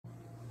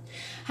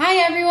Hi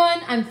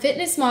everyone, I'm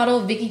fitness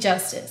model Vicky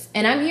Justiz,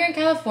 and I'm here in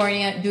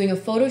California doing a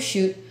photo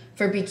shoot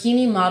for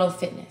Bikini Model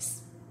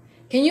Fitness.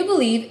 Can you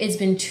believe it's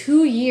been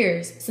 2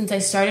 years since I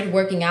started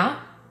working out?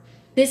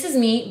 This is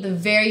me the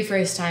very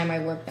first time I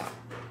worked out.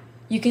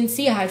 You can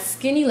see I had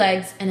skinny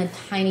legs and a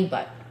tiny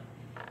butt.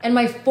 And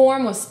my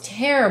form was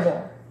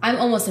terrible. I'm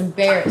almost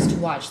embarrassed to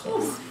watch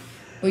this.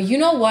 But you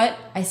know what?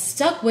 I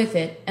stuck with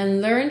it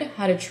and learned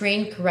how to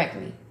train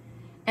correctly.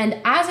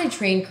 And as I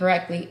trained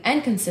correctly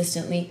and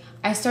consistently,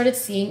 I started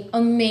seeing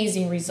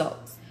amazing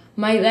results.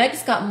 My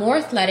legs got more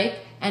athletic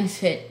and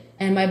fit,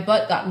 and my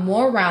butt got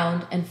more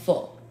round and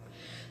full.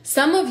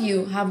 Some of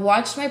you have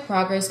watched my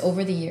progress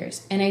over the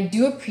years, and I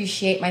do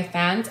appreciate my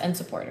fans and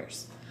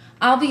supporters.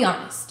 I'll be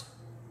honest,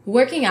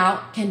 working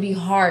out can be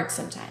hard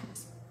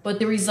sometimes, but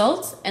the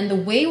results and the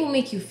way it will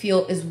make you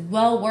feel is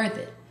well worth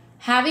it.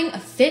 Having a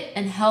fit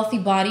and healthy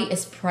body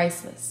is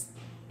priceless.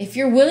 If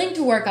you're willing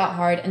to work out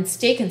hard and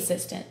stay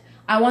consistent,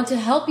 I want to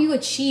help you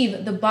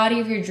achieve the body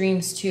of your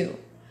dreams too.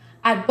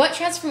 At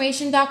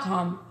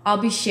butttransformation.com, I'll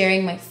be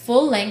sharing my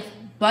full-length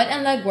butt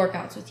and leg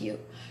workouts with you,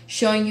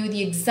 showing you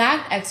the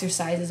exact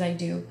exercises I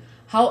do,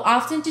 how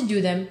often to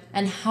do them,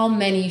 and how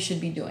many you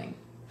should be doing.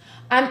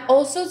 I'm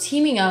also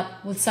teaming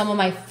up with some of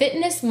my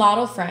fitness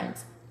model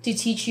friends to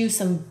teach you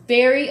some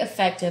very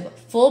effective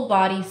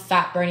full-body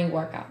fat-burning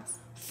workouts,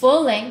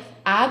 full-length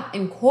ab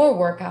and core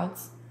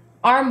workouts,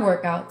 arm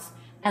workouts,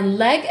 and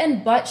leg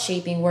and butt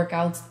shaping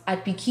workouts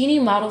at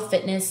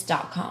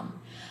bikinimodelfitness.com.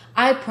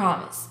 I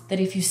promise that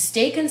if you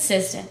stay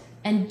consistent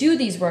and do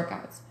these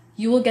workouts,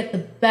 you will get the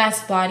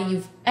best body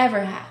you've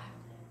ever had.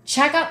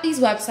 Check out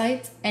these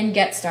websites and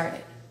get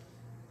started.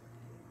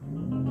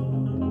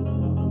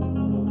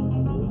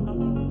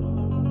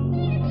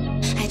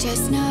 I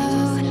just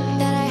know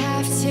that I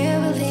have to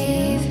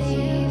believe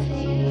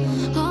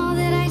all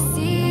that I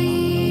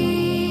see,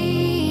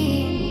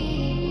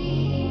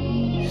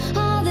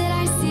 all that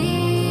I see.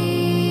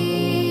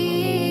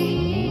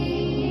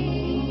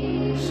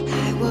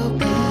 I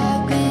woke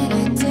up in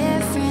a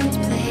different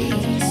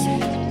place,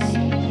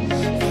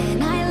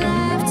 and I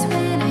left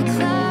when I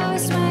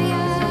closed my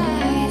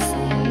eyes,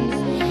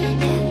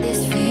 and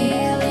this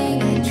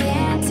feeling I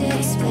can't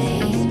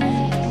explain,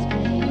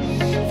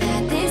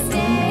 that this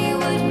day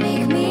would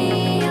make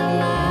me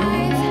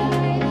alive.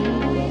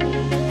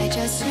 I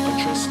just know, I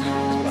just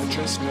know, I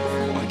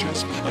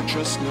just know, I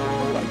just know, I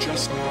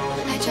just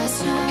know, I just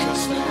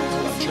know,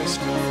 I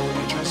just know, I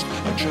just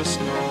know, I just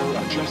know, I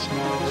just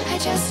know, I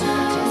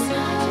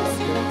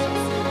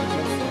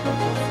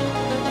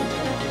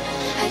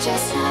just know, I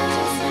just know, I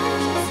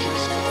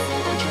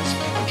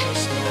just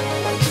know, I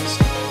just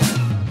know.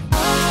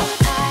 All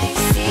I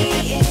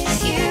see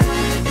is you.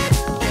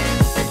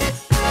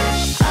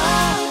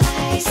 All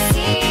I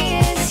see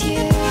is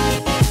you.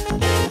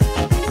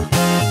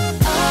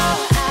 All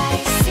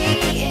I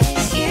see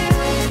is you.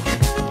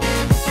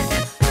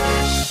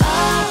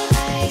 All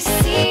I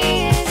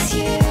see is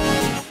you.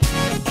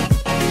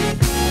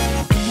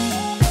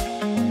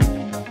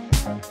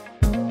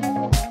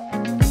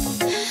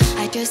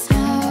 I just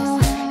know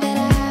that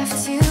I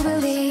have to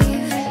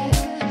believe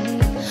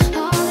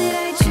all that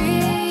I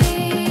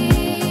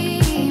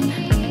dream,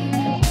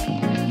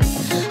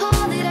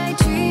 all that I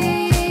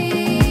dream.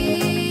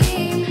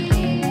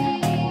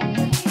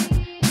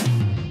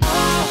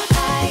 All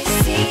I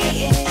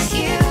see is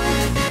you.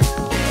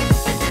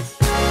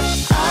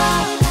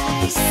 All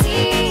I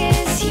see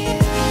is you.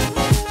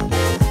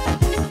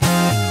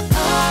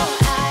 All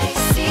I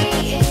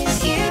see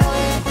is you.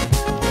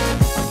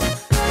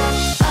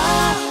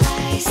 All I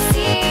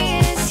see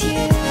is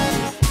you.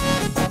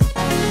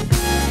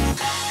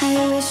 I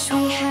wish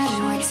we had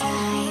more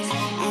time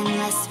and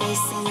less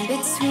space in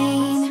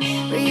between.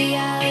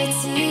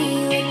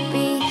 Reality would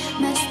be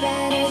much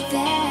better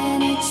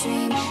than a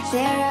dream.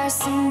 There are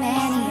so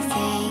many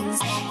things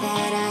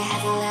that I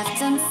have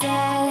left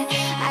unsaid.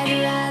 I'd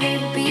rather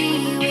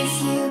be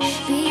with you